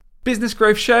Business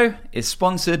Growth Show is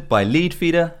sponsored by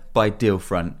Leadfeeder by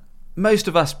Dealfront. Most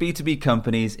of us B2B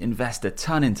companies invest a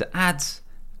ton into ads,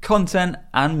 content,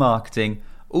 and marketing,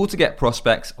 all to get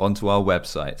prospects onto our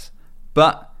websites.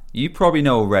 But you probably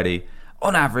know already,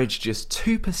 on average, just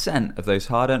 2% of those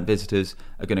hard-earned visitors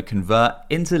are going to convert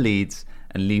into leads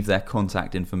and leave their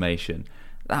contact information.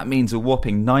 That means a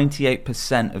whopping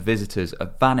 98% of visitors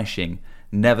are vanishing,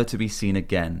 never to be seen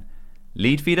again.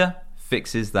 Leadfeeder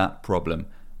fixes that problem.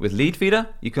 With Leadfeeder,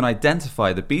 you can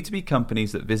identify the B2B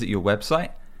companies that visit your website,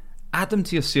 add them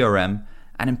to your CRM,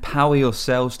 and empower your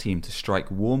sales team to strike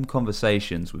warm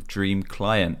conversations with dream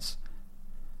clients.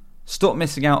 Stop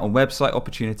missing out on website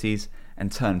opportunities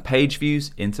and turn page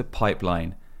views into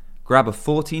pipeline. Grab a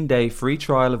 14-day free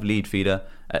trial of Leadfeeder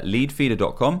at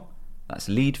leadfeeder.com. That's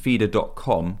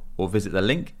leadfeeder.com, or visit the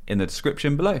link in the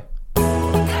description below.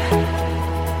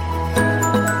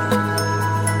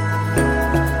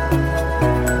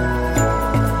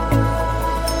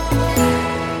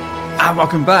 And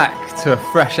welcome back to a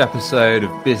fresh episode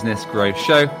of Business Growth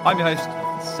Show. I'm your host,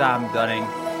 Sam Dunning.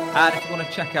 And if you want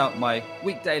to check out my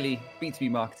weekdaily B2B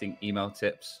marketing email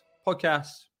tips,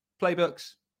 podcasts,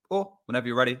 playbooks, or whenever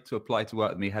you're ready to apply to work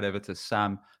with me, head over to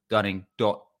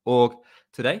samdunning.org.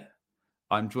 Today,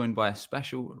 I'm joined by a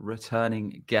special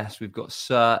returning guest. We've got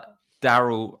Sir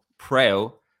Daryl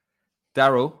Prail.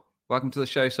 Daryl, welcome to the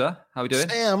show, sir. How are we doing?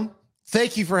 Sam,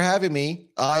 thank you for having me.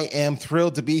 I am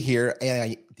thrilled to be here.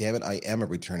 And I am a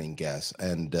returning guest.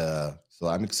 And so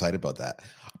I'm excited about that.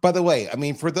 By the way, I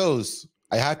mean, for those,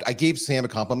 I gave Sam a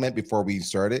compliment before we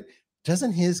started.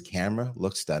 Doesn't his camera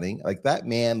look stunning? Like, that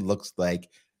man looks like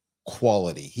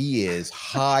quality. He is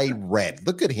high red.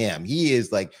 Look at him. He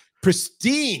is like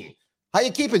pristine. How you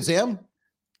keeping, Sam?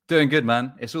 Doing good,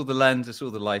 man. It's all the lens. It's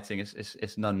all the lighting.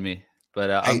 It's none me.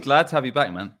 But I'm glad to have you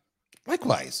back, man.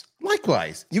 Likewise.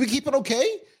 You been keeping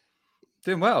okay?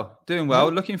 Doing well.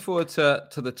 Looking forward to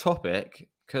the topic,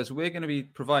 because we're going to be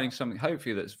providing something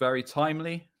hopefully that's very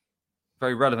timely,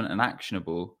 very relevant and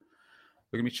actionable.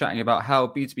 We're going to be chatting about how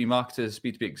B2B marketers,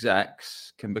 B2B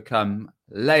execs can become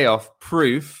layoff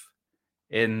proof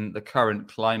in the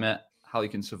current climate, how you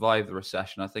can survive the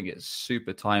recession. I think it's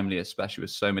super timely, especially with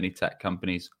so many tech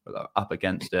companies up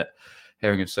against it.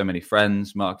 Hearing of so many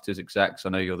friends, marketers, execs, I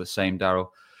know you're the same, Daryl,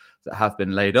 that have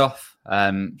been laid off.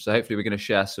 So hopefully we're going to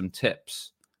share some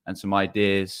tips and some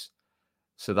ideas,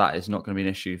 so that is not going to be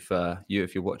an issue for you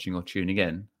if you're watching or tuning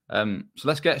in. So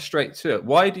let's get straight to it.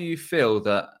 Why do you feel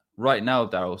that right now,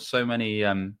 Daryl, so many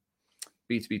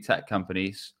B2B tech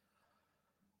companies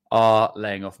are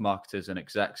laying off marketers and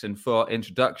execs? And for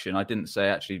introduction, I didn't say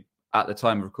actually at the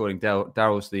time of recording,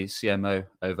 Daryl's the CMO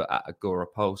over at Agora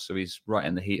Pulse, so he's right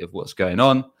in the heat of what's going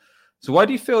on. So why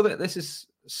do you feel that this is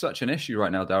such an issue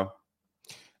right now, Daryl?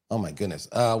 Oh my goodness.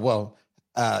 So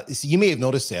you may have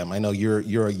noticed, Sam. I know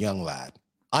you're a young lad.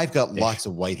 I've got lots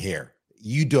of white hair.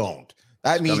 You don't.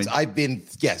 That means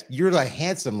yes, you're a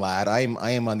handsome lad. I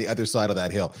am on the other side of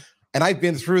that hill. And I've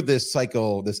been through this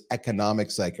cycle, this economic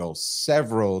cycle,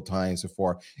 several times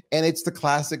before. And it's the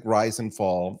classic rise and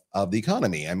fall of the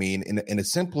economy. I mean, in a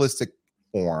simplistic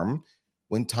form,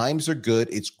 when times are good,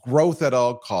 it's growth at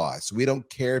all costs. We don't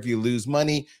care if you lose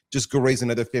money, just go raise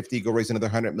another 50, go raise another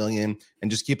 100 million, and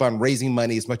just keep on raising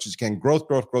money as much as you can. Growth,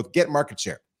 get market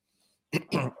share.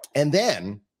 And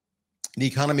then the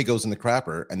economy goes in the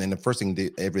crapper. And then the first thing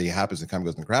that everything happens, the economy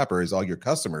goes in the crapper, is all your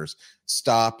customers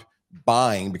stop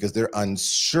buying because they're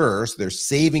unsure. So they're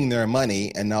saving their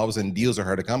money, and all of a sudden deals are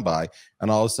hard to come by.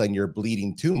 And all of a sudden you're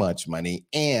bleeding too much money,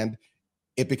 and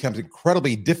it becomes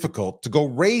incredibly difficult to go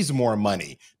raise more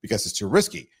money because it's too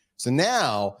risky. So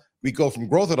now we go from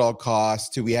growth at all costs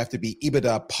to we have to be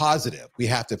EBITDA positive. We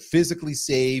have to physically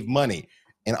save money.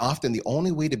 And often the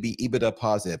only way to be EBITDA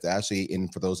positive,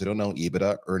 and for those who don't know,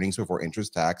 EBITDA, earnings before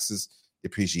interest, taxes,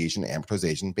 depreciation,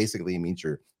 amortization, basically it means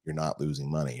you're not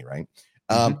losing money, right?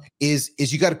 Is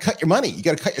you got to cut your money. You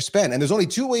got to cut your spend. And there's only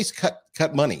two ways to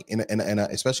cut money,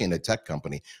 especially in a tech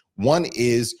company. One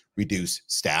is reduce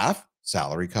staff,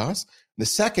 salary costs. The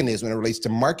second is, when it relates to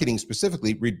marketing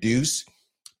specifically, reduce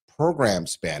program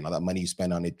spend, all that money you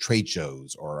spend on trade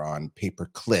shows or on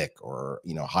pay-per-click or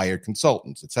hire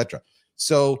consultants, etc.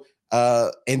 So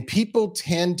and people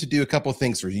tend to do a couple of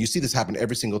things. You see this happen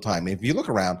every single time. If you look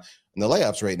around in the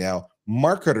layoffs right now,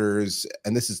 marketers,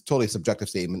 and this is totally a subjective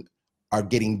statement, are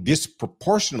getting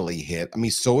disproportionately hit. I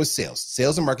mean, so is sales.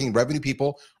 Sales and marketing, revenue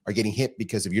people are getting hit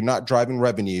because if you're not driving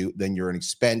revenue, then you're an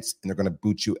expense and they're going to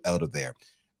boot you out of there.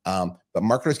 But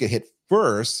marketers get hit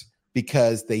first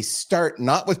because they start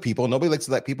not with people. Nobody likes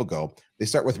to let people go. They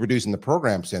start with reducing the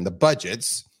programs and the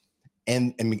budgets.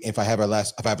 And if I have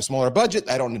a smaller budget,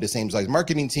 I don't need the same size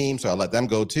marketing team, so I'll let them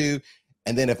go too.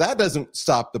 And then if that doesn't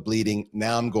stop the bleeding,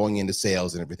 now I'm going into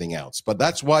sales and everything else. But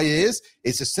that's why it's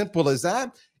as simple as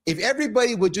that. If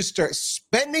everybody would just start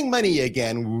spending money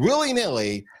again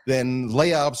willy-nilly, then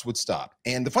layoffs would stop.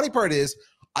 And the funny part is,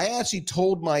 I actually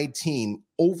told my team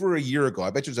over a year ago, I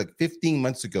bet you it was like 15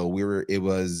 months ago, it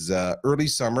was early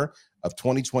summer of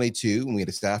 2022, and we had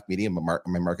a staff meeting in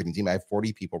my marketing team. I have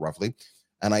 40 people roughly.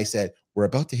 And I said, we're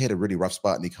about to hit a really rough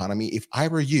spot in the economy. If I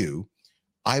were you,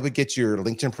 I would get your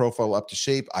LinkedIn profile up to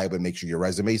shape. I would make sure your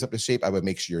resume is up to shape. I would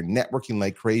make sure you're networking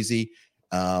like crazy,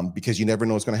 because you never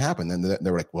know what's going to happen. And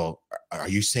they were like, well, are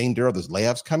you saying, Daryl, there's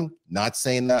layoffs coming? Not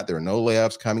saying that. There are no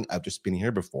layoffs coming. I've just been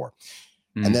here before.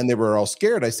 And then they were all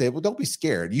scared. I said, well, don't be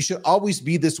scared. You should always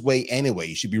be this way anyway.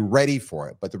 You should be ready for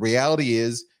it. But the reality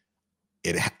is,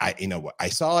 I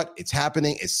saw it. It's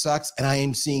happening. It sucks. And I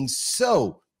am seeing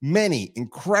so many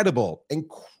incredible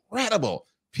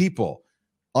people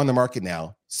on the market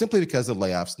now, simply because of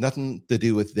layoffs, nothing to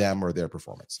do with them or their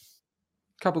performance.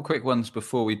 Couple quick ones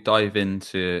before we dive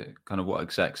into kind of what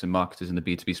execs and marketers in the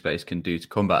B2B space can do to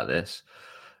combat this.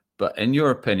 But in your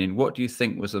opinion, what do you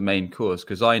think was the main cause?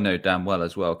 Because I know damn well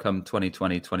as well, come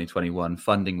 2020, 2021,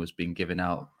 funding was being given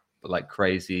out like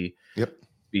crazy. Yep.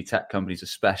 B-tech companies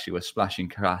especially were splashing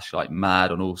cash like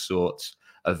mad on all sorts,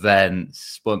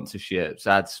 events, sponsorships,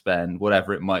 ad spend,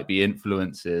 whatever it might be,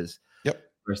 influences. Yep.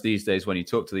 Whereas these days, when you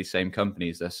talk to these same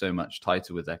companies, they're so much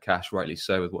tighter with their cash, rightly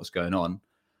so, with what's going on.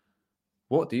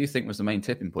 What do you think was the main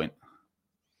tipping point?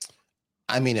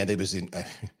 I mean, I think it was the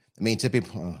main tipping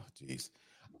point. Oh, geez.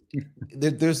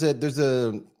 There's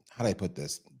a how do I put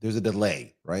this? There's a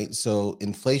delay, right? So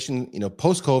inflation,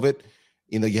 post-COVID,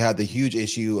 you had the huge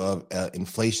issue of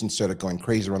inflation started going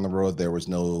crazy around the world. There was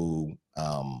no,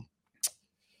 how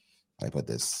do I put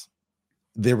this?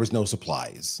 There was no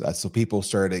supplies. So people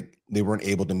they weren't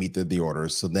able to meet the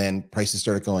orders. So then prices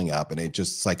started going up, and it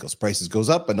just cycles. Prices goes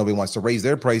up, but nobody wants to raise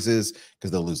their prices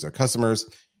because they'll lose their customers.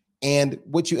 And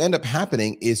what you end up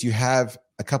happening is you have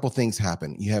a couple things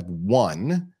happen. You have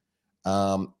one,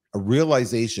 a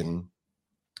realization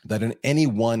that in any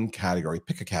one category,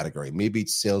 pick a category, maybe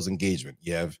it's sales engagement,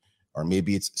 or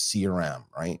maybe it's CRM,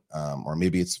 right? Or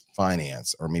maybe it's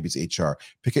finance, or maybe it's HR.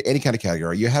 Pick any kind of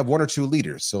category. You have one or two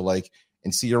leaders. So like in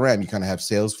CRM, you kind of have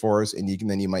Salesforce, and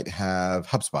then you might have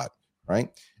HubSpot, right?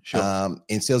 Sure.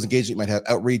 In sales engagement, you might have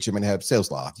outreach, you might have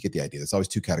sales law. You get the idea. There's always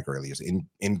two category leaders.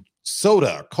 In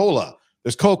soda, cola,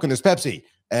 there's Coke and there's Pepsi,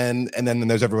 and then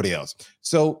there's everybody else.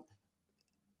 So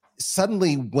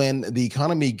suddenly, when the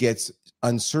economy gets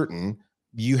uncertain,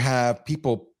 you have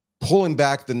people pulling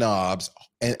back the knobs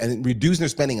and reducing their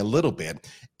spending a little bit.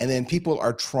 And then people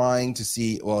are trying to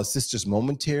see, well, is this just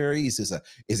momentary? Is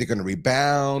it going to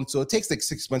rebound? So it takes like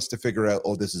 6 months to figure out,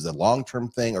 oh, this is a long-term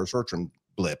thing or a short-term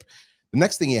blip. The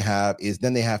next thing you have is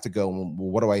then they have to go, well,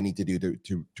 what do I need to do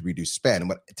to reduce spend? And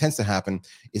what tends to happen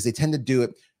is they tend to do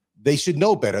it. They should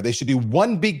know better. They should do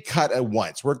one big cut at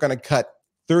once. We're going to cut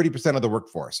 30% of the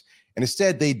workforce. And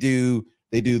instead they do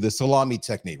the salami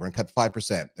technique. We're going to cut 5%,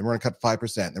 then we're going to cut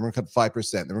 5%, then we're going to cut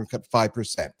 5%, then we're going to cut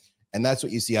 5%. And that's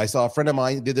what you see. I saw a friend of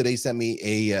mine the other day sent me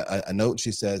a note.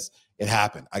 She says, it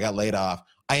happened. I got laid off.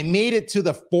 I made it to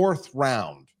the fourth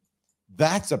round.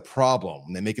 That's a problem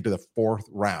when they make it to the fourth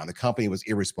round. The company was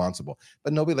irresponsible,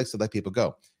 but nobody likes to let people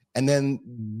go. And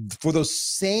then for those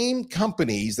same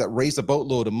companies that raise a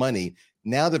boatload of money,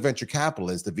 now the venture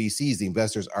capitalists, the VCs, the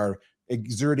investors are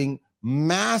exerting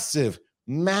massive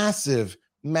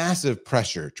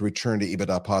pressure to return to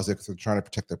EBITDA positive because they're trying to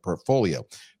protect their portfolio.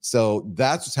 So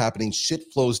that's what's happening.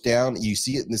 Shit flows down. You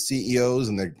see it in the CEOs,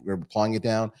 and they're applying it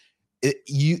down.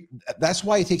 That's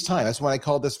why it takes time. That's why I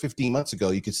called this 15 months ago.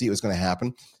 You could see it was going to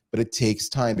happen, but it takes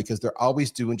time because they're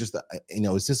always doing just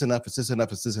is this enough? Is this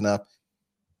enough? Is this enough?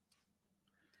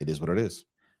 It is what it is.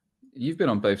 You've been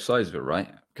on both sides of it, right?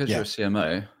 Because you're a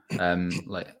CMO.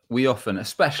 Like we often,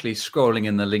 especially scrolling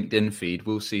in the LinkedIn feed,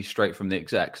 we'll see straight from the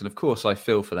execs. And of course, I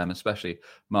feel for them, especially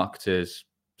marketers,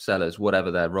 sellers, whatever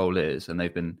their role is. And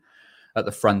they've been at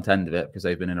the front end of it because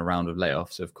they've been in a round of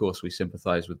layoffs. So of course, we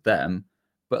sympathize with them.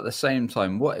 But at the same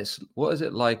time, what is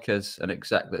it like as an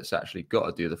exec that's actually got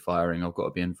to do the firing or got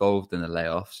to be involved in the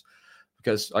layoffs?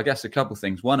 Because I guess a couple of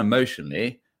things. One,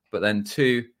 emotionally, but then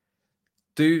two,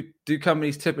 do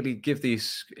companies typically give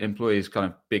these employees kind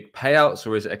of big payouts,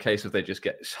 or is it a case of they just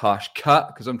get this harsh cut?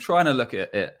 Because I'm trying to look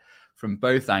at it from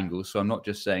both angles. So I'm not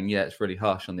just saying, yeah, it's really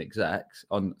harsh on the execs,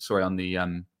 on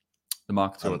the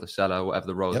marketer or the seller, or whatever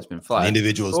the role that's been fired.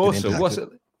 Individuals. Also, what's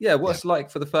it like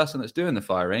for the person that's doing the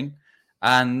firing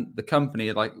and the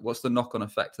company? Like, what's the knock-on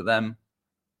effect to them?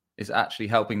 is actually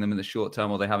helping them in the short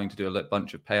term, or they're having to do a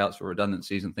bunch of payouts for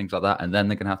redundancies and things like that, and then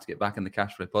they're going to have to get back in the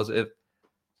cash flow positive?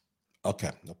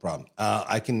 Okay, no problem.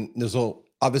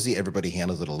 Obviously everybody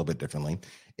handles it a little bit differently.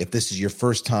 If this is your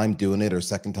first time doing it or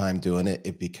second time doing it,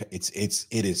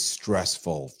 it is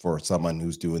stressful for someone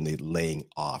who's doing the laying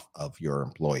off of your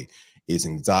employee. It's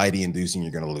anxiety inducing.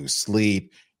 You're going to lose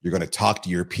sleep. You're going to talk to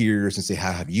your peers and say,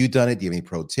 how have you done it? Do you have any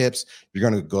pro tips? You're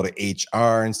going to go to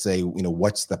HR and say,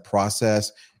 what's the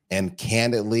process? And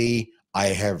candidly, I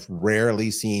have rarely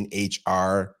seen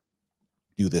HR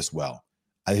do this well.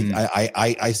 I think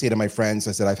I say to my friends,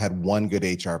 I said, I've had one good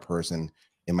HR person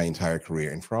in my entire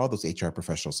career. And for all those HR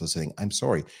professionals listening, I'm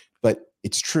sorry, but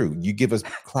it's true. You give us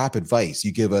crap advice.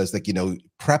 You give us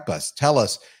prep us, tell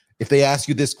us, if they ask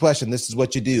you this question, this is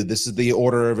what you do. This is the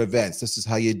order of events. This is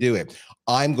how you do it.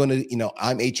 I'm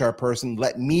HR person.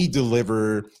 Let me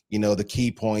deliver, the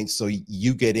key points so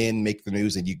you get in, make the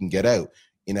news, and you can get out.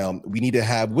 We need to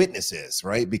have witnesses,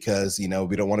 right? Because, we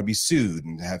don't want to be sued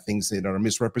and have things that are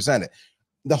misrepresented.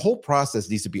 The whole process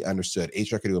needs to be understood.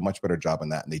 HR could do a much better job on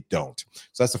that, and they don't.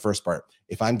 So that's the first part.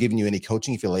 If I'm giving you any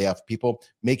coaching, if you lay off people,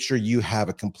 make sure you have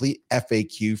a complete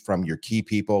FAQ from your key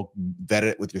people, vet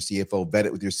it with your CFO, vet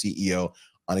it with your CEO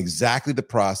on exactly the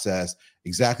process,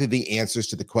 exactly the answers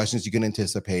to the questions you can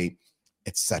anticipate,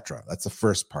 etc. That's the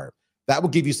first part. That will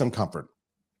give you some comfort.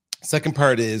 Second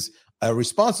part is a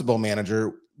responsible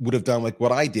manager would have done like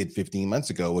what I did 15 months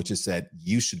ago, which is said,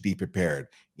 you should be prepared.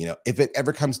 If it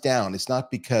ever comes down, it's not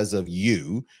because of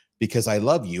you, because I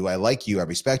love you, I like you, I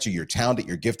respect you, you're talented,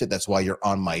 you're gifted. That's why you're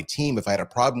on my team. If I had a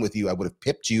problem with you, I would have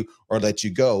pipped you or let you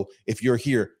go. If you're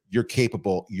here, you're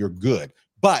capable, you're good.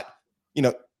 But,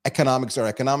 economics are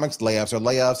economics, layoffs are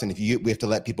layoffs. And if we have to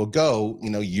let people go,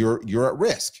 you're at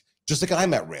risk, just like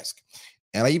I'm at risk.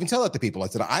 And I even tell that to people. I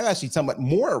said, I'm actually somewhat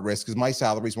more at risk because my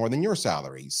salary is more than your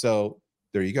salary. So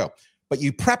there you go. But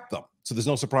you prep them, so there's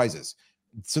no surprises.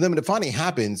 So then when it finally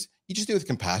happens, you just do it with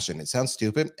compassion. It sounds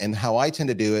stupid. And how I tend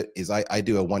to do it is I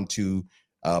do a 1-2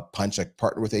 punch. I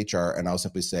partner with HR, and I'll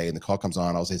simply say, and the call comes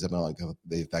on, I'll say something like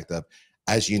the effect of,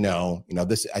 as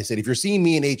this, I said, if you're seeing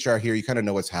me in HR here, you kind of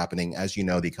know what's happening. As you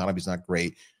know, the economy's not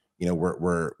great.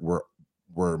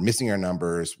 We're missing our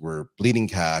numbers. We're bleeding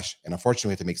cash. And unfortunately,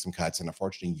 we have to make some cuts. And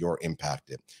unfortunately, you're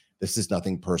impacted. This is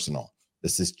nothing personal.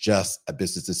 This is just a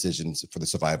business decision for the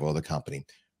survival of the company.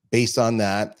 Based on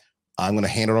that, I'm going to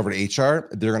hand it over to HR.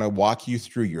 They're going to walk you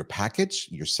through your package,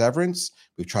 your severance.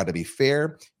 We've tried to be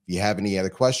fair. If you have any other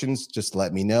questions, just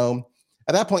let me know.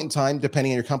 At that point in time,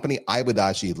 depending on your company, I would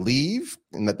actually leave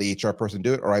and let the HR person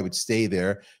do it, or I would stay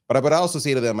there. But I would also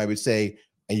say to them, I would say,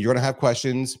 and you're going to have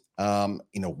questions.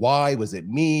 Why was it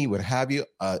me? What have you?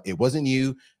 It wasn't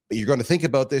you, but you're going to think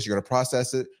about this. You're going to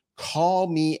process it. Call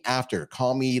me after.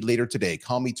 Call me later today.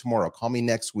 Call me tomorrow. Call me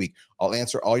next week. I'll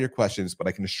answer all your questions, but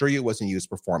I can assure you it wasn't you. It's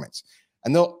performance.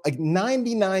 And they'll, like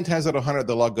 99 times out of 100,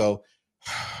 they'll all go,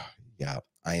 yeah,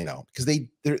 I know, because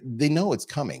they know it's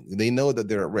coming. They know that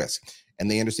they're at risk,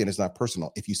 and they understand it's not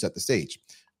personal if you set the stage.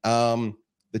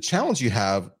 The challenge you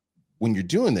have when you're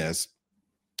doing this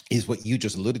is what you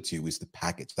just alluded to, is the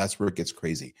package. That's where it gets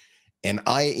crazy. And at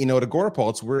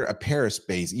Agorapulse, we're a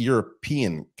Paris-based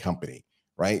European company,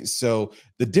 right? So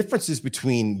the differences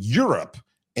between Europe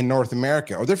and North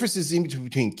America, or differences even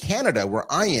between Canada,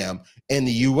 where I am, and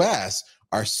the US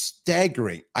are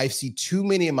staggering. I see too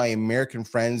many of my American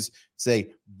friends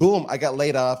say, boom, I got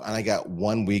laid off and I got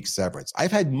 1 week severance.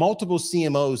 I've had multiple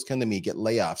CMOs come to me, get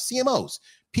layoffs. CMOs,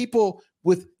 people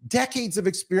with decades of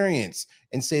experience,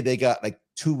 and say they got like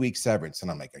 2 weeks severance. And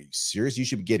I'm like, are you serious? You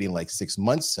should be getting like 6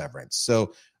 months severance.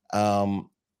 So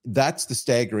that's the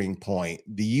staggering point.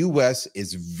 The US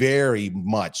is very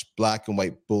much black and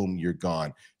white, boom, you're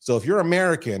gone. So if you're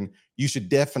American, you should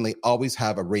definitely always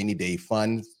have a rainy day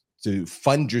fund to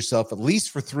fund yourself at least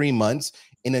for 3 months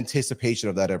in anticipation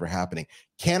of that ever happening.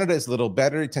 Canada is a little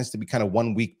better. It tends to be kind of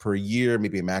 1 week per year,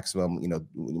 maybe a maximum,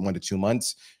 1 to 2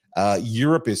 months.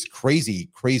 Europe is crazy.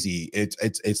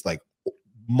 It's like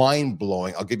mind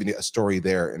blowing. I'll give you a story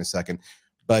there in a second.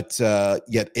 But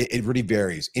yet it really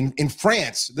varies. In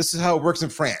France, this is how it works in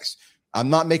France.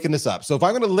 I'm not making this up. So if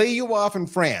I'm going to lay you off in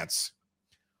France,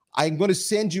 I'm going to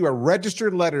send you a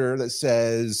registered letter that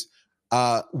says,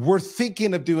 we're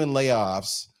thinking of doing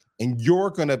layoffs, and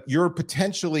you're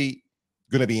potentially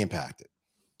going to be impacted.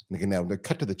 And again, now to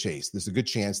cut to the chase, there's a good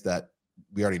chance that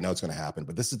we already know it's going to happen,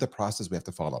 but this is the process we have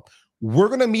to follow. We're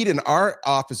going to meet in our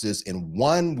offices in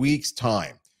 1 week's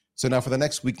time. So now for the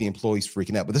next week, the employee's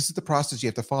freaking out, but this is the process you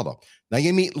have to follow. Now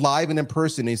you meet live and in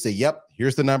person, and you say, yep,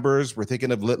 here's the numbers. We're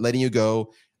thinking of letting you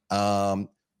go.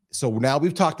 So now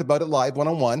we've talked about it live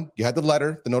one-on-one. You had the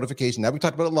letter, the notification. Now we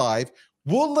talked about it live.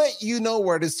 We'll let you know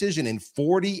our decision in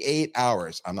 48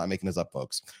 hours. I'm not making this up,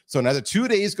 folks. So another 2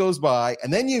 days goes by,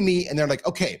 and then you meet, and they're like,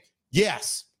 okay,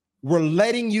 yes, we're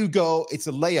letting you go. It's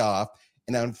a layoff.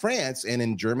 And now in France and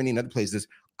in Germany and other places,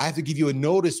 I have to give you a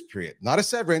notice period, not a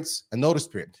severance, a notice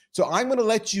period. So I'm going to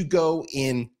let you go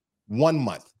in 1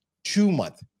 month, 2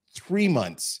 months, 3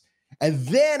 months. And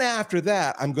then after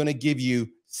that, I'm going to give you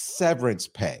severance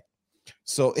pay.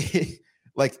 So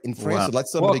like in France, to let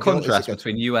somebody what go. Contrast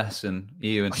between US and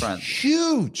EU and France?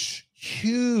 Huge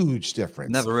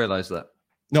difference. Never realized that.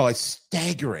 No, it's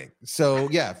staggering. So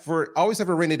yeah, for always have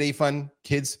a rainy day fund,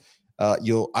 kids.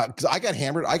 Because I got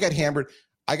hammered.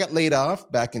 I got laid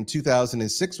off back in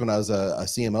 2006 when I was a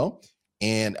CMO,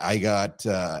 and I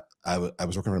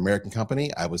was working for an American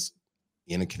company. I was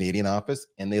in a Canadian office,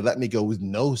 and they let me go with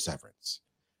no severance,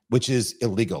 which is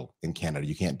illegal in Canada.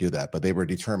 You can't do that, but they were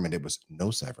determined it was no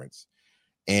severance.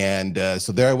 And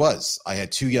so there I was. I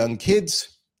had 2 young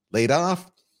kids laid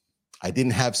off. I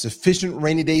didn't have sufficient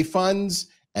rainy day funds,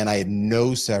 and I had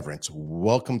no severance.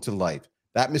 Welcome to life.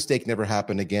 That mistake never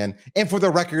happened again. And for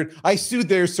the record, I sued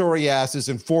their sorry asses,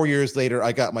 and 4 years later,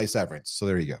 I got my severance. So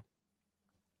there you go.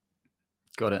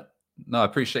 Got it. No, I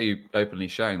appreciate you openly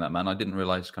sharing that, man. I didn't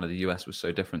realize kind of the US was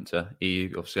so different to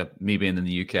EU. Obviously, me being in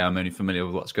the UK, I'm only familiar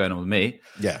with what's going on with me.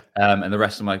 Yeah. And the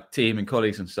rest of my team and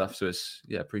colleagues and stuff. So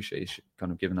appreciate you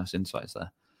kind of giving us insights there.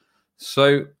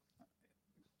 So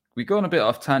we go on a bit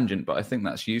off tangent, but I think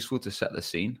that's useful to set the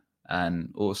scene,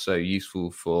 and also useful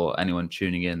for anyone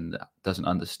tuning in that doesn't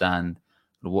understand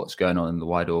what's going on in the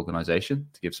wider organization,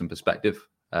 to give some perspective,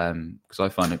 because I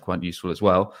find it quite useful as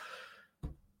well.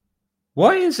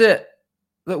 Why is it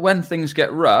that when things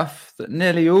get rough, that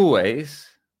nearly always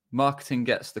marketing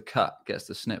gets the cut, gets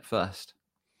the snip first?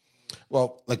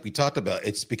 Well, like we talked about,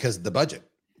 it's because of the budget.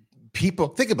 People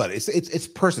think about it. It's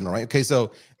personal, right? Okay,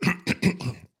 so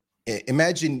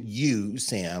imagine you,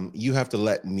 Sam, you have to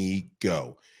let me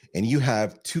go. And you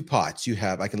have 2 pots.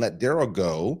 I can let Daryl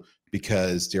go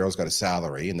because Daryl's got a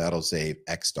salary and that'll save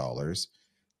X dollars.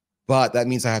 But that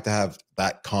means I have to have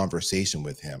that conversation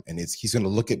with him. And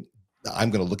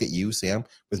I'm going to look at you, Sam,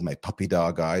 with my puppy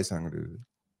dog eyes.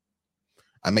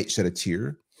 I might shed a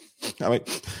tear. I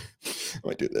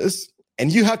might do this.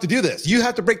 And you have to do this. You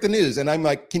have to break the news. And I'm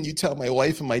like, can you tell my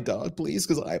wife and my dog, please?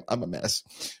 Because I'm a mess.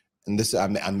 And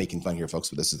I'm making fun here, folks,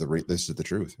 but this is the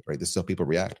truth, right? This is how people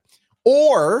react.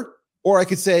 Or I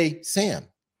could say, Sam,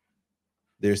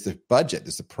 there's the budget,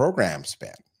 there's the program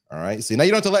spend. All right. So now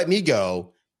you don't have to let me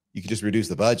go. You can just reduce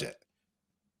the budget.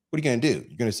 What are you going to do?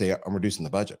 You're going to say, I'm reducing the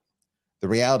budget. The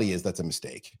reality is that's a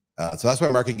mistake. So that's why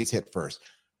marketing gets hit first.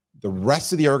 The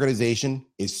rest of the organization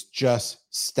is just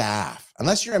staff.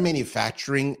 Unless you're a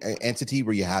manufacturing entity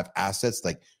where you have assets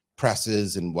like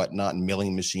presses and whatnot, and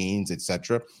milling machines,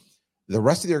 etc. The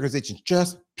rest of the organization is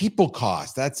just people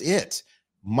cost. That's it.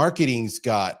 Marketing's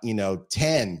got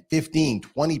 10, 15,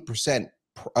 20%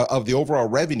 of the overall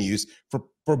revenues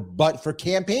for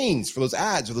campaigns, for those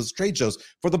ads, for those trade shows,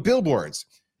 for the billboards.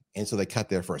 And so they cut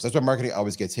there first. That's why marketing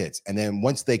always gets hits. And then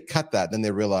once they cut that, then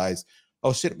they realize,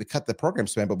 oh shit, we cut the program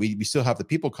spend, but we still have the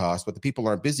people cost, but the people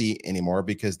aren't busy anymore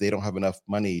because they don't have enough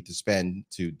money to spend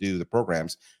to do the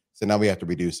programs. So now we have to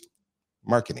reduce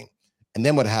marketing. And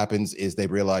then what happens is they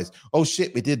realize, oh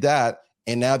shit, we did that.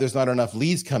 And now there's not enough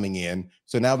leads coming in.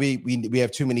 So now we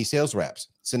have too many sales reps.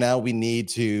 So now we need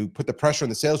to put the pressure on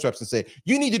the sales reps and say,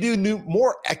 you need to do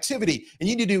more activity and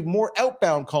you need to do more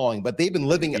outbound calling. But they've been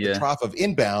living at the trough of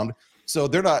inbound. So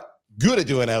they're not good at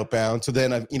doing outbound. So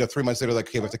then, 3 months later, like,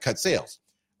 okay, we have to cut sales.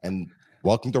 And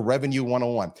welcome to Revenue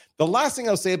 101. The last thing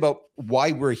I'll say about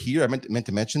why we're here, I meant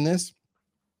to mention this,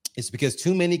 is because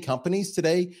too many companies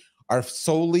today are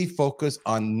solely focused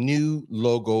on new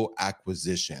logo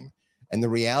acquisition. And the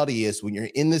reality is when you're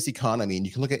in this economy, and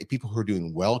you can look at people who are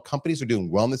doing well, companies who are doing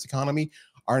well in this economy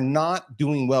are not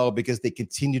doing well because they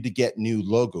continue to get new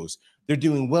logos. They're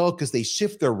doing well because they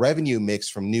shift their revenue mix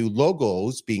from new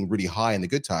logos being really high in the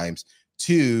good times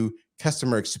to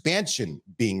customer expansion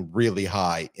being really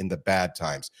high in the bad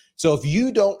times. So if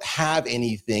you don't have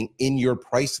anything in your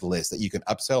price list that you can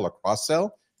upsell or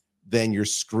cross-sell, then you're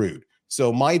screwed.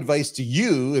 So my advice to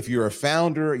you, if you're a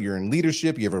founder, you're in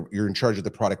leadership, you're in charge of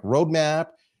the product roadmap,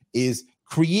 is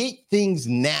create things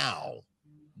now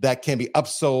that can be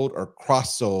upsold or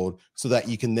cross-sold so that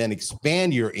you can then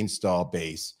expand your install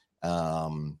base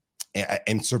and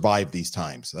survive these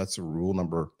times. So that's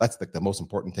that's like the most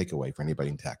important takeaway for anybody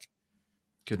in tech.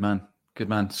 Good man. Good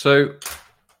man. So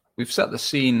we've set the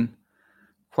scene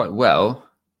quite well.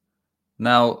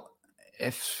 Now,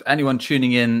 if anyone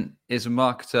tuning in is a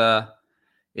marketer,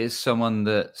 is someone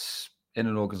that's in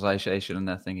an organization and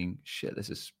they're thinking, shit, this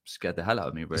has scared the hell out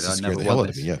of me, really. I never want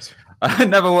this. Yes. I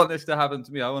never want this to happen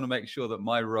to me. I want to make sure that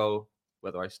my role,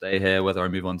 whether I stay here, whether I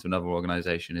move on to another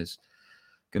organization, is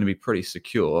going to be pretty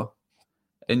secure.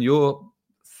 In your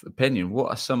opinion,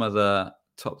 what are some of the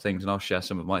top things, and I'll share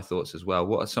some of my thoughts as well,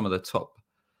 what are some of the top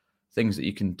things that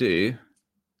you can do?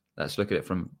 Let's look at it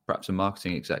from perhaps a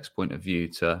marketing exec's point of view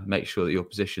to make sure that your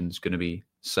position is going to be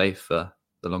safe for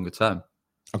the longer term.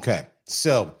 Okay,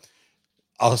 so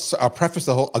I'll preface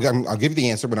the whole. I'll give you the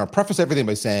answer, but I'll preface everything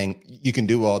by saying you can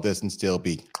do all this and still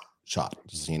be shot,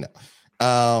 just so you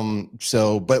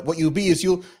know. But what you'll be is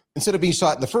instead of being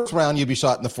shot in the first round, you'll be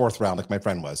shot in the fourth round, like my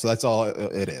friend was. So that's all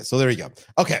it is. So there you go.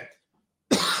 Okay.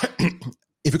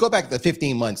 If you go back to the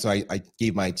 15 months I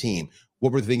gave my team,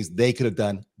 what were the things they could have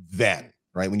done then,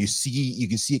 right? When you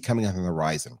can see it coming on the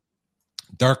horizon.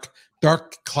 Dark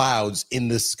clouds in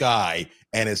the sky,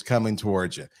 and it's coming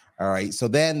towards you. All right. So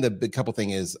then the big couple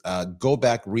thing is go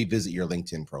back, revisit your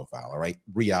LinkedIn profile. All right.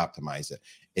 Re-optimize it.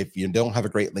 If you don't have a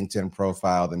great LinkedIn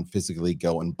profile, then physically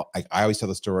go and I always tell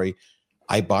the story.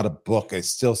 I bought a book. It's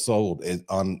still sold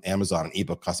on Amazon. An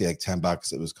ebook cost you like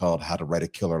 $10. It was called How to Write a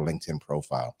Killer LinkedIn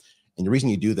Profile. And the reason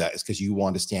you do that is because you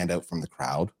want to stand out from the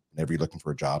crowd whenever you're looking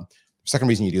for a job. The second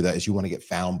reason you do that is you want to get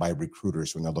found by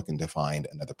recruiters when they're looking to find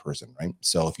another person, right?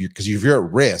 So if you're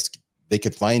at risk, they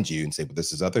could find you and say, "But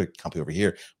this is other company over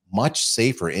here, much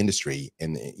safer industry,"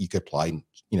 and you could apply,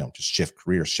 just shift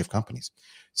careers, shift companies.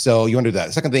 So you want to do that.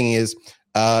 The second thing is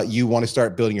you want to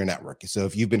start building your network. So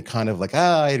if you've been kind of like,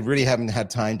 I really haven't had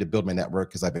time to build my network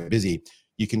because I've been busy,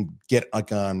 you can get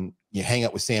you hang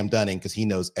out with Sam Dunning because he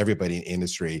knows everybody in the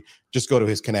industry. Just go to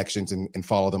his connections and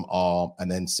follow them all, and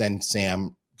then send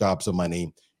Sam gobs of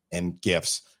money and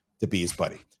gifts to be his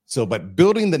buddy. So, but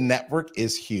building the network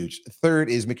is huge. Third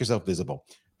is make yourself visible,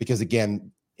 because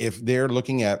again, if they're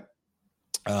looking at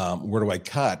where do I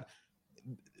cut,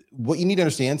 what you need to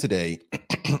understand today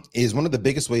is one of the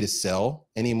biggest way to sell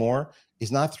anymore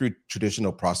is not through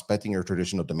traditional prospecting or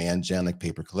traditional demand gen like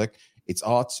pay-per-click. It's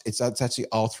actually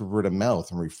all through word of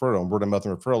mouth and referral. And word of mouth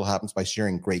and referral happens by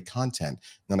sharing great content.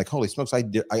 And like, holy smokes,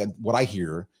 what I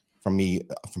hear from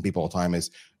people all the time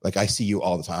is like, I see you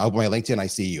all the time. I open my LinkedIn, I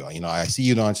see you. I see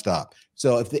you nonstop.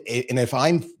 So if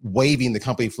I'm waving the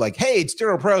company flag, hey, it's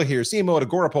Daryl Pearl here, CMO at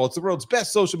Agorapol. It's the world's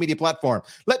best social media platform.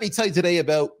 Let me tell you today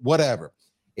about whatever.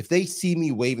 If they see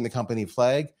me waving the company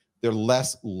flag, they're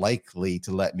less likely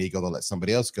to let me go. They'll let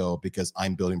somebody else go because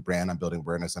I'm building brand, I'm building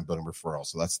awareness, I'm building referrals.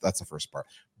 So that's the first part.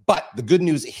 But the good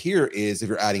news here is if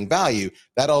you're adding value,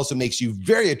 that also makes you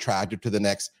very attractive to the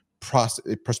next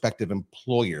prospective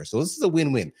employer. So this is a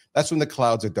win-win. That's when the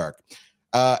clouds are dark.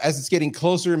 As it's getting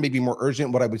closer and maybe more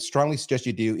urgent, what I would strongly suggest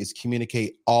you do is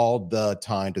communicate all the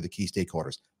time to the key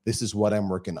stakeholders. This is what I'm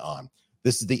working on.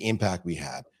 This is the impact we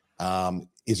had.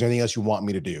 Is there anything else you want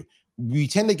me to do? We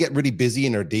tend to get really busy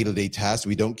in our day-to-day tasks.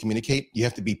 We don't communicate. You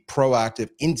have to be proactive,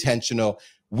 intentional,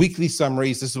 weekly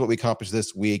summaries. This is what we accomplished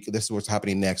this week. This is what's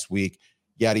happening next week,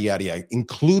 yada, yada, yada.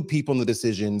 Include people in the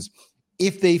decisions.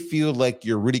 If they feel like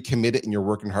you're really committed and you're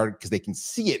working hard because they can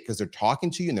see it because they're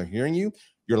talking to you and they're hearing you,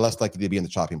 you're less likely to be in the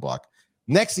chopping block.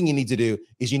 Next thing you need to do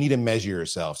is you need to measure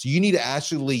yourself. So you need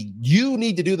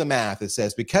to do the math that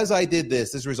says, because I did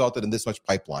this resulted in this much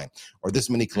pipeline or this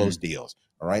many closed deals.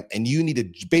 All right. And you need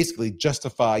to basically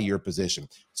justify your position.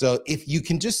 So if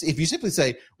you simply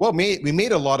say, well, we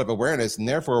made a lot of awareness and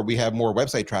therefore we have more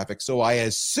website traffic, so I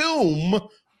assume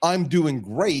I'm doing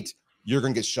great, you're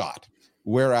going to get shot.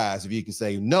 Whereas if you can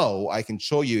say, no, I can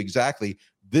show you exactly,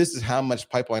 this is how much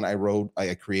pipeline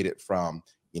I created from,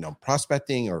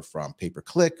 prospecting or from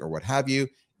pay-per-click or what have you.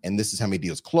 And this is how many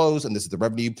deals closed. And this is the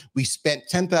revenue. We spent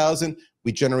 $10,000.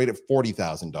 We generated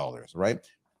 $40,000, right?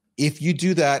 If you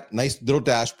do that, nice little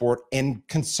dashboard, and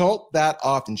consult that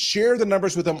often, share the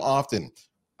numbers with them often,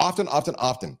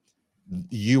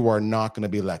 you are not going to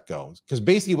be let go. Because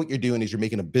basically what you're doing is you're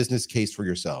making a business case for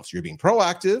yourself. So you're being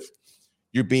proactive.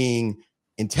 You're being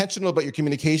intentional about your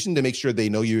communication to make sure they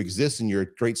know you exist and you're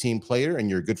a great team player and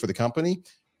you're good for the company,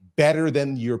 better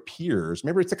than your peers.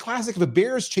 Remember, it's a classic. If a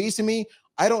bear is chasing me,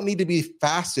 I don't need to be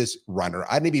fastest runner.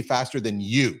 I need to be faster than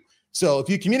you. So if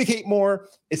you communicate more,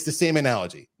 it's the same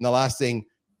analogy. And the last thing,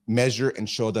 measure and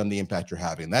show them the impact you're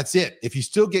having. That's it. If you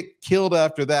still get killed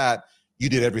after that, you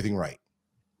did everything right.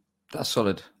 That's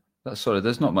solid.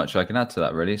 There's not much I can add to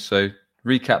that, really. So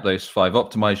recap those 5.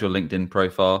 Optimize your LinkedIn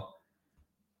profile.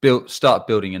 Start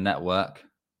building a network.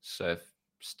 So if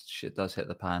shit does hit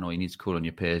the pan or you need to call on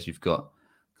your peers, you've got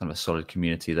kind of a solid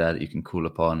community there that you can call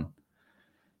upon.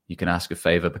 You can ask a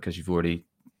favor because you've already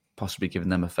possibly given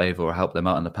them a favor or helped them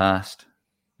out in the past.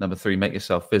 Number 3, make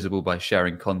yourself visible by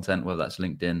sharing content, whether that's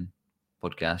LinkedIn,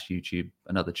 podcast, YouTube,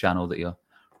 another channel that your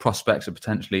prospects are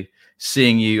potentially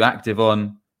seeing you active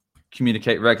on.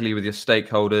 Communicate regularly with your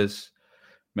stakeholders.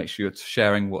 Make sure you're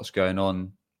sharing what's going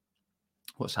on,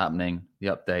 what's happening, the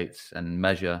updates, and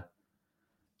measure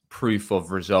proof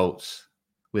of results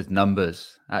with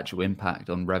numbers, actual impact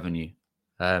on revenue.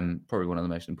 Probably one of the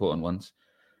most important ones.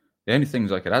 The only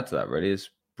things I could add to that really is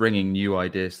bringing new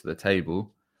ideas to the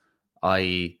table,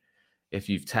 i.e. if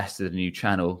you've tested a new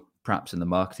channel, perhaps in the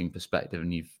marketing perspective,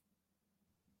 and you've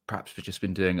perhaps just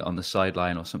been doing it on the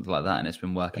sideline or something like that, and it's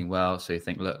been working well. So you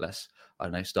think, look, let's, I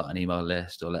don't know, start an email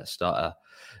list, or let's start a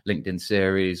LinkedIn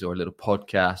series or a little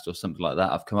podcast or something like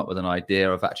that. I've come up with an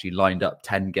idea. I've actually lined up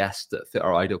 10 guests that fit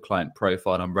our ideal client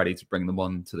profile, and I'm ready to bring them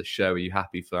on to the show. Are you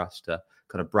happy for us to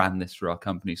kind of brand this for our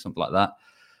company, something like that?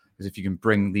 Because if you can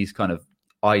bring these kind of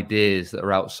ideas that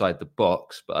are outside the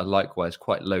box, but are likewise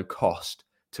quite low cost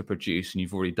to produce, and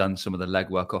you've already done some of the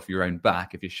legwork off your own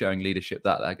back, if you're showing leadership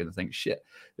that, they're going to think, shit,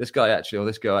 this guy actually, or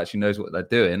this girl actually knows what they're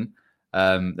doing.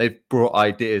 They've brought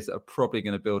ideas that are probably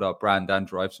going to build our brand and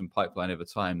drive some pipeline over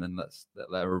time. Then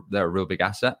they're a real big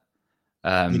asset.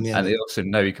 And they also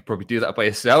know you could probably do that by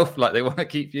yourself. Like, they want to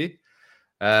keep you.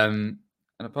 And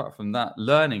apart from that,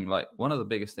 learning, like, one of the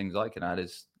biggest things I can add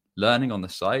is learning on the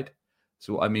side.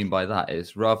 So what I mean by that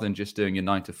is, rather than just doing your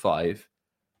 9 to 5,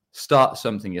 start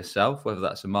something yourself, whether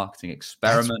that's a marketing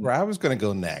experiment. That's where I was going to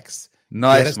go next.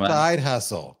 Nice, Get a side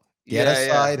hustle. Get a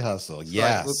side hustle.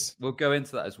 Yes. We'll go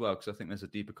into that as well, because I think there's a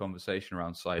deeper conversation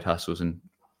around side hustles. And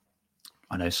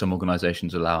I know some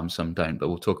organizations allow them, some don't, but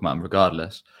we'll talk about them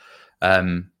regardless.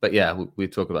 But yeah, we'll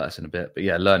talk about this in a bit. But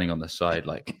yeah, learning on the side,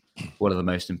 like, one of the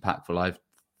most impactful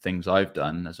things I've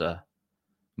done as a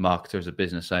marketer, as a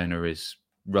business owner, is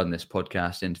run this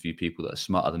podcast, interview people that are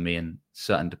smarter than me in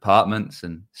certain departments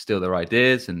and steal their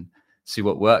ideas and see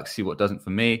what works, see what doesn't for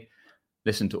me.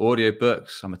 Listen to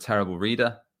audiobooks. I'm a terrible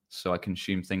reader, so I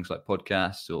consume things like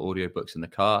podcasts or audiobooks in the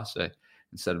car. So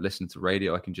instead of listening to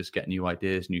radio, I can just get new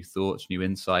ideas, new thoughts, new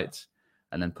insights,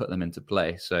 and then put them into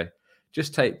play. So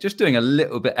just doing a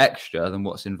little bit extra than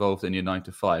what's involved in your 9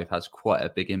 to 5 has quite a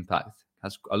big impact,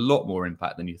 has a lot more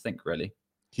impact than you think, really.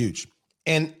 Huge.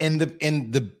 And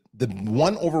the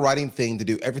one overriding thing to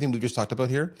do everything we've just talked about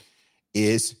here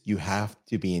is you have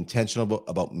to be intentional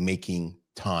about making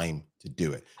time to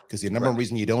do it. Because the number one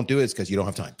reason you don't do it is because you don't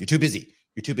have time. You're too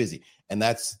busy. And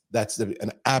that's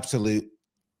an absolute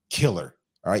killer.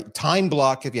 All right. Time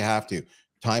block if you have to.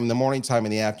 Time in the morning, time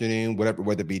in the afternoon, whatever,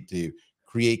 whether it be to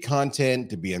create content,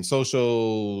 to be on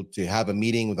social, to have a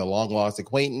meeting with a long lost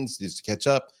acquaintance, just to catch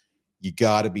up. You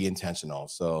got to be intentional.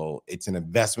 So it's an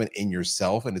investment in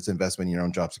yourself, and it's an investment in your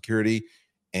own job security.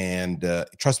 And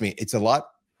trust me, it's a lot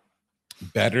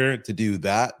better to do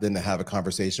that than to have a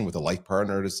conversation with a life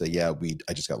partner to say, yeah,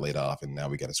 I just got laid off and now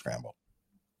we got to scramble.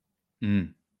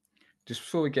 Just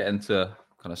before we get into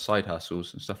kind of side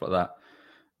hustles and stuff like that,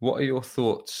 what are your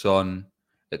thoughts on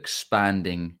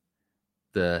expanding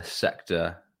the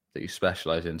sector that you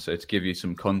specialize in? So to give you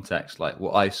some context, like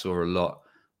what I saw a lot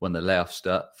when the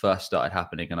layoffs first started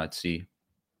happening, and I'd see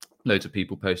loads of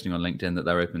people posting on LinkedIn that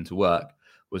they're open to work,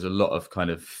 was a lot of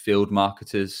kind of field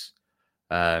marketers.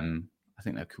 I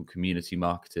think they're called community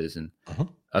marketers and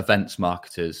events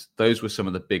marketers. Those were some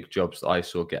of the big jobs that I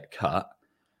saw get cut.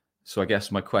 So I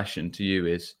guess my question to you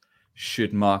is,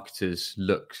 should marketers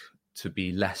look to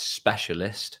be less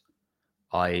specialist,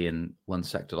 i.e. in one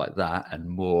sector like that, and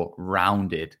more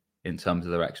rounded in terms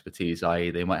of their expertise,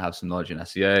 i.e. they might have some knowledge in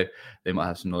SEO, they might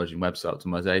have some knowledge in website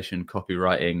optimization,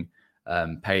 copywriting,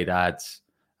 paid ads,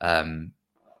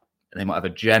 they might have a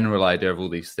general idea of all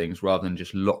these things rather than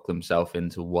just lock themselves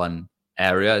into one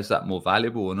area? Is that more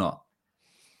valuable or not?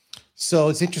 So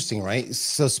it's interesting, right?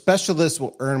 So specialists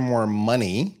will earn more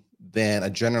money than a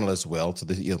generalist will. So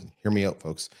you'll hear me out,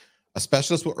 folks. A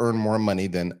specialist will earn more money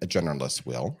than a generalist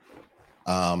will.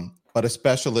 But a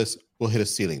specialist will hit a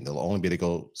ceiling. They'll only be able to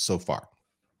go so far.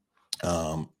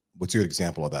 What's a good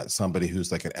example of that? Somebody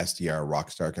who's like an SDR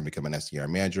rock star can become an SDR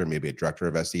manager, maybe a director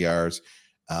of SDRs.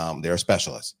 They're a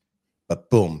specialist, but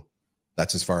boom,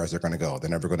 that's as far as they're going to go. They're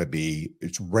never going to be,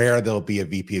 it's rare they'll be a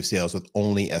VP of sales with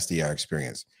only SDR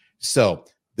experience. So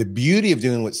the beauty of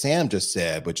doing what Sam just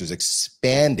said, which is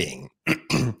expanding,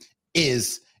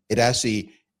 is it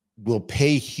actually will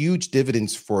pay huge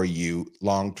dividends for you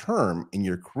long-term in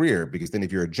your career, because then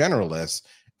if you're a generalist,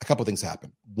 a couple of things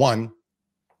happen. One,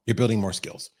 you're building more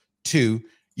skills. Two,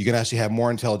 you can actually have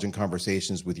more intelligent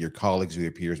conversations with your colleagues, with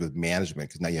your peers, with management,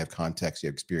 because now you have context, you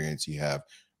have experience, you have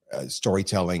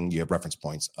storytelling, you have reference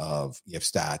points you have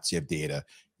stats, you have data,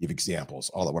 you have examples,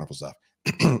 all that wonderful stuff.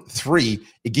 Three,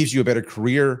 it gives you a better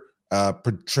career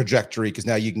trajectory, because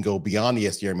now you can go beyond the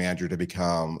SDR manager to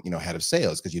become, head of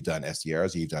sales, because you've done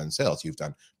SDRs, you've done sales, you've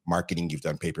done marketing, you've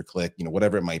done pay-per-click,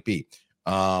 whatever it might be.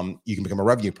 You can become a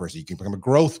revenue person, you can become a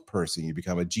growth person, you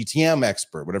become a GTM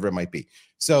expert, whatever it might be.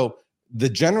 So the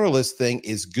generalist thing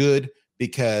is good,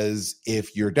 because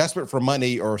if you're desperate for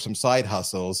money or some side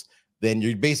hustles, then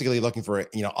you're basically looking for,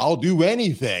 I'll do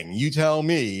anything, you tell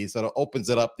me. So it opens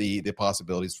it up the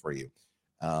possibilities for you.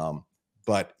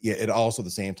 But yeah, it also at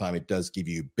the same time, it does give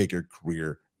you bigger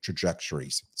career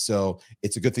trajectories. So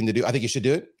it's a good thing to do. I think you should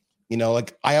do it.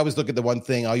 Like I always look at the one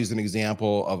thing, I'll use an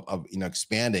example of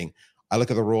expanding. I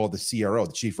look at the role of the CRO,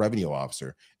 the Chief Revenue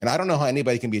Officer. And I don't know how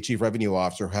anybody can be a Chief Revenue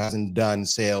Officer who hasn't done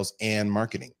sales and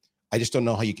marketing. I just don't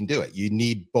know how you can do it. You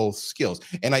need both skills.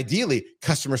 And ideally,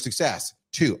 customer success,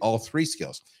 too, all three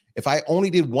skills. If I only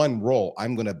did one role,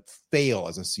 I'm going to fail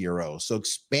as a CRO. So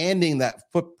expanding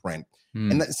that footprint,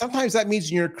 and sometimes that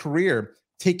means in your career,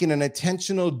 taking an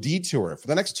intentional detour. For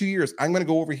the next 2 years, I'm going to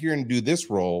go over here and do this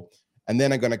role, and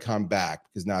then I'm going to come back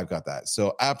because now I've got that.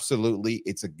 So absolutely,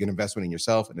 it's a good investment in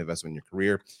yourself, an investment in your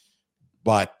career.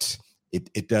 But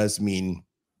it does mean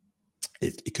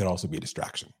it could also be a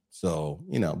distraction. So,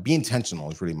 be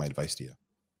intentional is really my advice to you.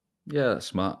 Yeah, that's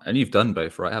smart. And you've done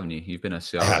both, right? Haven't you? You've been a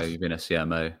CRO, you've been a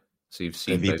CMO. So you've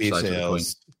seen both sides of the coin.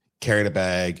 Carried a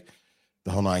bag,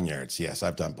 the whole 9 yards. Yes,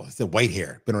 I've done both. It's the white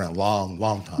hair. Been around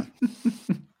long time.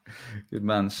 Good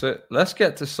man. So let's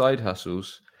get to side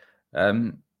hustles.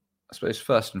 I suppose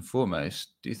first and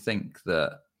foremost, do you think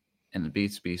that in the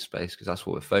B2B space, because that's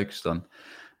what we're focused on,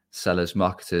 sellers,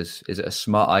 marketers, is it a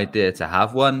smart idea to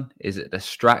have one? Is it a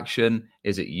distraction?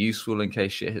 Is it useful in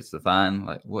case shit hits the fan?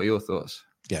 Like, what are your thoughts?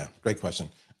 Yeah, great question.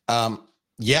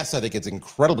 Yes, I think it's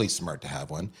incredibly smart to have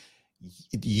one.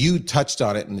 You touched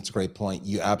on it, and it's a great point.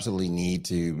 You absolutely need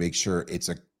to make sure it's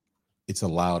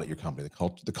allowed at your company.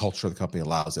 The culture of the company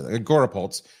allows it. At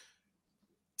Gorapulse,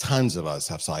 tons of us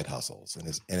have side hustles,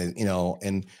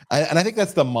 and I think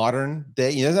that's the modern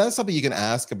day. That's something you can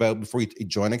ask about before you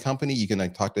join a company. You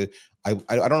can talk to. I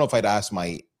don't know if I'd ask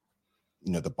my,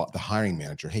 the hiring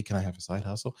manager, hey, can I have a side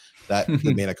hustle? That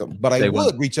may not go, but I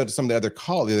would reach out to some of the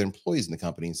other employees in the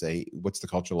company and say, what's the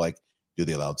culture like? Do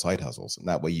they allow side hustles? And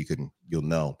that way you'll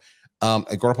know.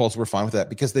 At Gorapulse, we're fine with that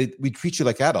because we treat you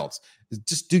like adults.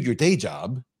 Just do your day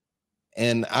job.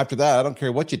 And after that, I don't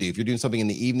care what you do. If you're doing something in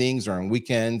the evenings or on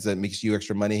weekends that makes you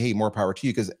extra money, hey, more power to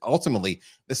you. Because ultimately,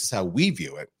 this is how we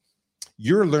view it.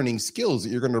 You're learning skills that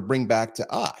you're going to bring back to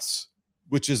us,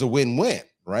 which is a win-win,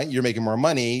 right? You're making more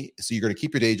money, so you're going to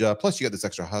keep your day job. Plus, you got this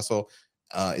extra hustle,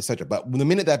 etc. But the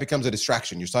minute that becomes a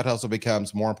distraction, your side hustle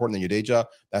becomes more important than your day job.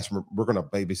 That's when we're going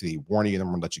to basically warn you and then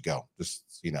we're going to let you go. Just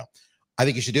so you know, I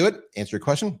think you should do it. Answer your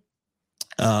question.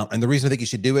 And the reason I think you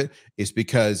should do it is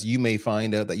because you may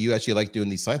find out that you actually like doing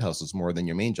these side hustles more than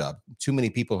your main job. Too many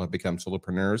people have become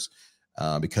solopreneurs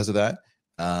because of that.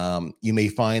 You may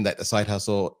find that the side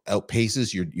hustle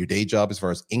outpaces your day job as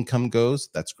far as income goes.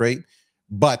 That's great.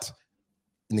 But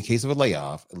in the case of a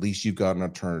layoff, at least you've got an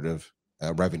alternative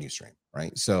revenue stream,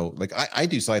 right? So like I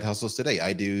do side hustles today.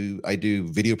 I do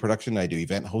video production. I do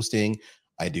event hosting.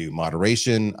 I do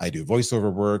moderation. I do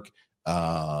voiceover work.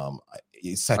 I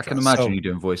can imagine you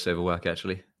doing voiceover work,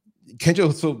 actually.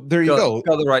 Kenjo, so there you go.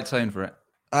 Got the right tone for it.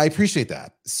 I appreciate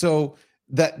that. So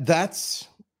that's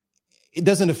it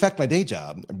doesn't affect my day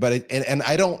job, but and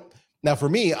I don't. Now, for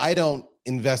me, I don't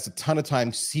invest a ton of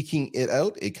time seeking it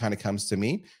out. It kind of comes to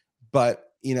me,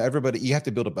 but everybody, you have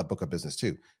to build up a book of business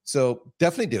too. So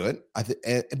definitely do it.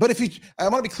 But I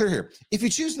want to be clear here. If you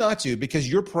choose not to,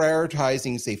 because you're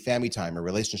prioritizing, say, family time or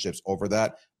relationships over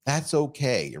that, that's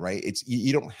okay, right?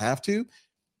 You don't have to.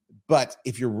 But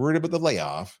if you're worried about the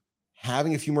layoff,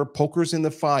 having a few more pokers in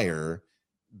the fire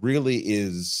really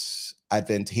is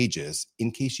advantageous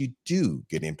in case you do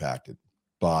get impacted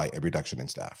by a reduction in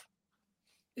staff.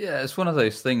 Yeah, it's one of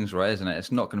those things, right, isn't it?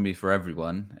 It's not going to be for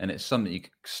everyone, and it's something you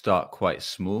can start quite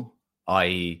small,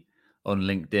 i.e. on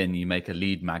LinkedIn, you make a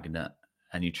lead magnet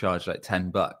and you charge like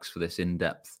 $10 for this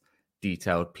in-depth,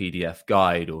 detailed PDF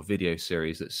guide or video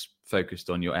series that's focused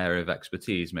on your area of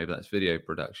expertise. Maybe that's video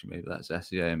production, maybe that's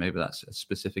SEO, maybe that's a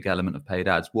specific element of paid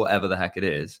ads, whatever the heck it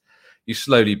is. You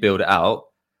slowly build it out,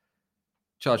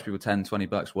 charge people $10,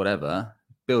 $20, whatever,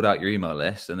 build out your email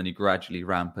list, and then you gradually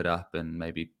ramp it up and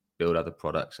maybe build other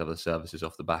products, other services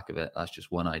off the back of it. That's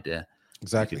just one idea.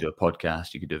 Exactly. You could do a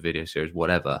podcast, you could do a video series,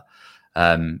 whatever.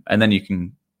 And then you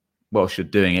can, whilst you're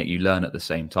doing it, you learn at the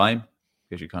same time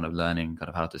because you're kind of learning kind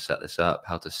of how to set this up,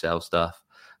 how to sell stuff,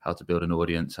 how to build an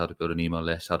audience, how to build an email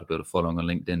list, how to build a following on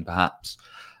LinkedIn, perhaps.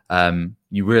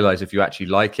 You realize if you actually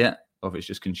like it, or if it's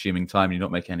just consuming time and you're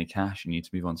not making any cash, you need to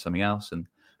move on to something else. And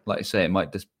like I say, it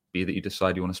might just be that you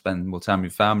decide you want to spend more time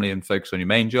with your family and focus on your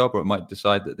main job, or it might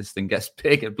decide that this thing gets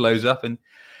big, it blows up, and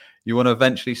you want to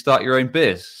eventually start your own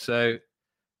biz. So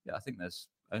yeah, I think there's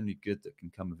only good that can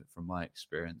come of it from my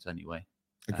experience anyway.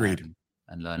 Agreed.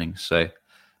 And learning. So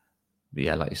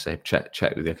yeah, like you say,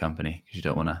 check with your company, because you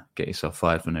don't want to get yourself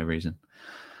fired for no reason.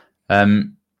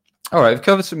 All right, we've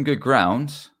covered some good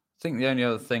ground. I think the only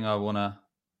other thing I want to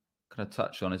kind of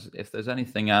touch on is if there's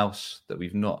anything else that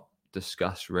we've not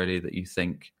discussed really that you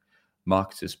think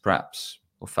marketers perhaps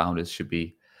or founders should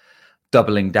be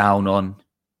doubling down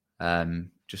on,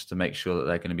 just to make sure that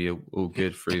they're going to be all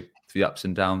good through the ups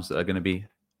and downs that are going to be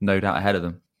no doubt ahead of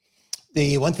them.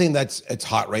 The one thing it's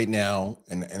hot right now,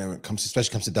 and when it comes,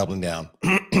 especially comes to doubling down,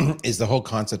 is the whole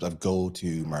concept of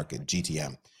go-to-market,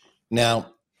 GTM.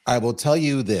 Now, I will tell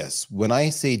you this: when I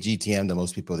say GTM to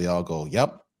most people, they all go,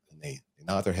 "Yep," and they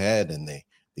nod their head and they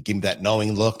give me that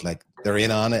knowing look, like they're in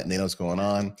on it and they know what's going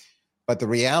on. But the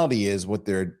reality is, what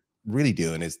they're really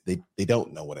doing is they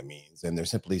don't know what it means, and they're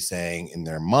simply saying in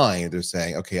their mind, they're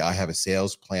saying, "Okay, I have a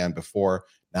sales plan before.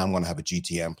 Now I'm going to have a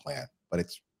GTM plan," but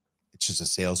it's just a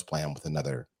sales plan with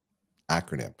another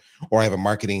acronym. Or I have a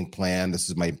marketing plan. This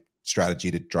is my strategy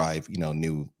to drive,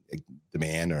 new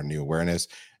demand or new awareness.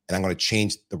 And I'm going to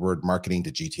change the word marketing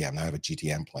to GTM. Now I have a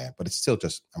GTM plan, but it's still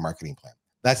just a marketing plan.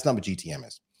 That's not what GTM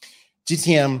is.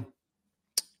 GTM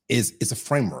is a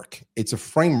framework. It's a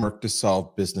framework to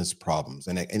solve business problems.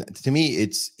 And to me,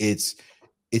 it's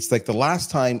like the last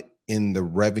time in the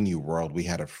revenue world, we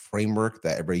had a framework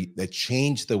that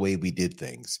changed the way we did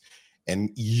things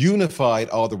and unified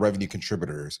all the revenue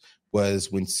contributors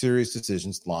was when Serious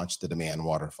Decisions launched the demand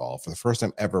waterfall. For the first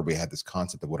time ever, we had this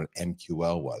concept of what an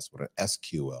MQL was, what an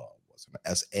SQL was, what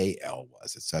an SAL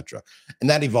was, etc. And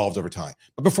that evolved over time.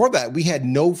 But before that, we had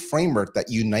no framework that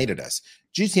united us.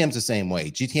 GTM's the same way.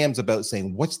 GTM's about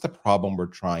saying, what's the problem we're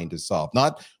trying to solve?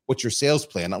 Not what's your sales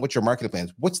plan, not what your marketing plan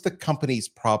is. What's the company's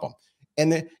problem?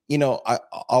 And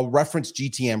I'll reference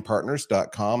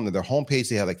gtmpartners.com. Their homepage,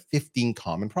 they have like 15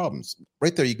 common problems.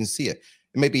 Right there, you can see it.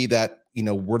 It may be that,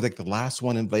 we're like the last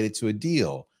one invited to a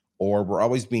deal, or we're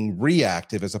always being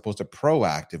reactive as opposed to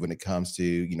proactive when it comes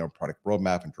to, product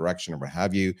roadmap and direction or what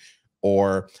have you,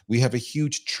 or we have a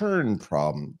huge churn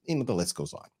problem. The list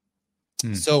goes on.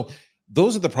 So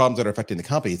those are the problems that are affecting the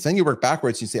company. So then you work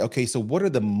backwards and you say, okay, so what are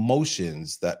the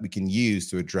motions that we can use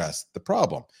to address the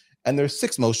problem? And there's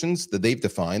 6 motions that they've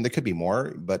defined. There could be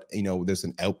more, but there's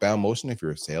an outbound motion if you're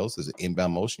a sales. There's an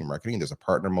inbound motion in marketing. There's a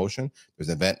partner motion. There's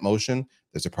an event motion.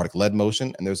 There's a product-led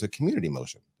motion, and there's a community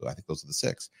motion. So I think those are the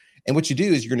 6. And what you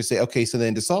do is you're going to say, okay, so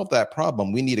then to solve that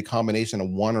problem, we need a combination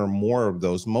of one or more of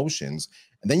those motions.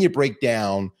 And then you break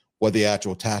down what the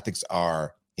actual tactics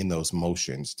are in those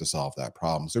motions to solve that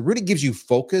problem. So it really gives you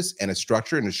focus and a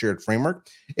structure and a shared framework.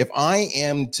 If I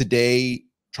am today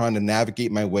trying to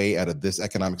navigate my way out of this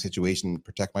economic situation,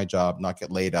 protect my job, not get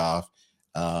laid off,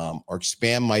 or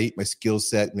expand my skill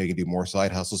set, maybe do more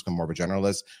side hustles, become more of a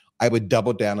generalist, I would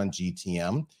double down on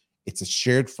GTM. It's a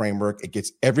shared framework. It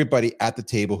gets everybody at the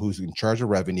table who's in charge of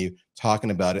revenue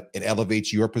talking about it. It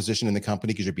elevates your position in the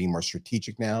company because you're being more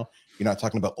strategic now. You're not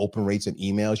talking about open rates and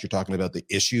emails. You're talking about the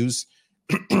issues.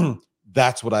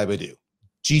 That's what I would do.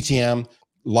 GTM.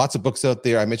 Lots of books out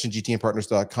there. I mentioned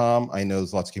gtmpartners.com. I know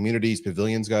there's lots of communities.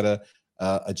 Pavilion's got a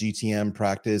GTM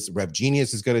practice. Rev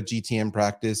Genius has got a GTM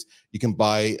practice. You can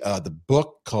buy the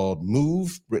book called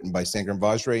Move, written by Sangram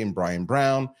Vajre and Brian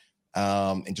Brown,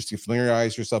 and just to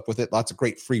familiarize yourself with it. Lots of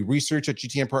great free research at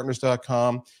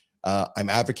gtmpartners.com. I'm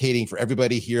advocating for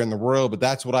everybody here in the world, but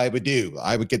that's what I would do.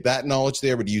 I would get that knowledge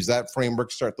there, would use that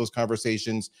framework, start those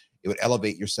conversations. It would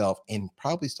elevate yourself and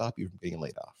probably stop you from being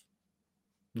laid off.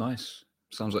 Nice.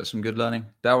 Sounds like some good learning.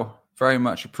 Daryl, very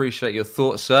much appreciate your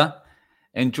thoughts, sir.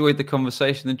 Enjoyed the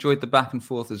conversation, enjoyed the back and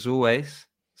forth as always.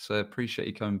 So appreciate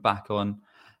you coming back on.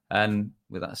 And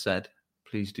with that said,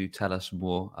 please do tell us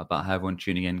more about how everyone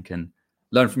tuning in can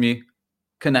learn from you,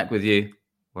 connect with you,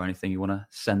 or anything you want to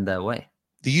send their way.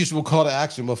 The usual call to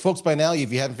action. Well, folks, by now,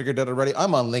 if you haven't figured it out already,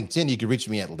 I'm on LinkedIn. You can reach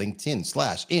me at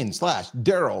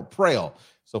LinkedIn/in/Daryl Praill.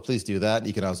 So please do that.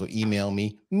 You can also email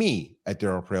me at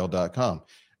darylpraill.com.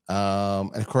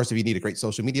 And of course, if you need a great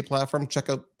social media platform, check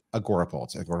out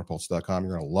Agorapulse, agorapulse.com.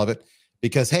 You're going to love it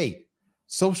because, hey,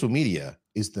 social media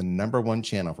is the #1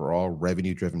 channel for all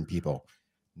revenue-driven people,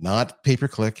 not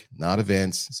pay-per-click, not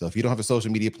events. So if you don't have a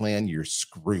social media plan, you're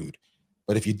screwed.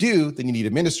 But if you do, then you need to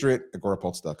administer it,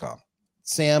 agorapulse.com.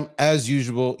 Sam, as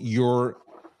usual, you're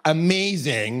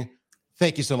amazing.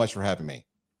 Thank you so much for having me.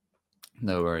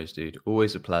 No worries, dude.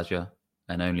 Always a pleasure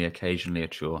and only occasionally a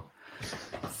chore.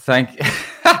 Thank you.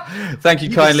 Thank you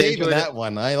kindly. Saving that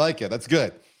one. I like it. That's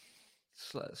good.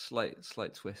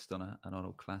 Slight twist on an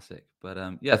old classic. But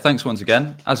yeah, thanks once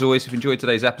again. As always, if you enjoyed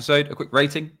today's episode, a quick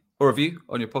rating or review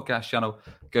on your podcast channel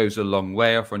goes a long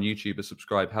way. Or on YouTube, a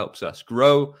subscribe helps us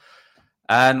grow.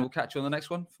 And we'll catch you on the next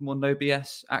one for more no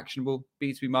BS, actionable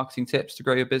B2B marketing tips to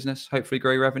grow your business, hopefully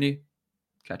grow your revenue.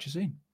 Catch you soon.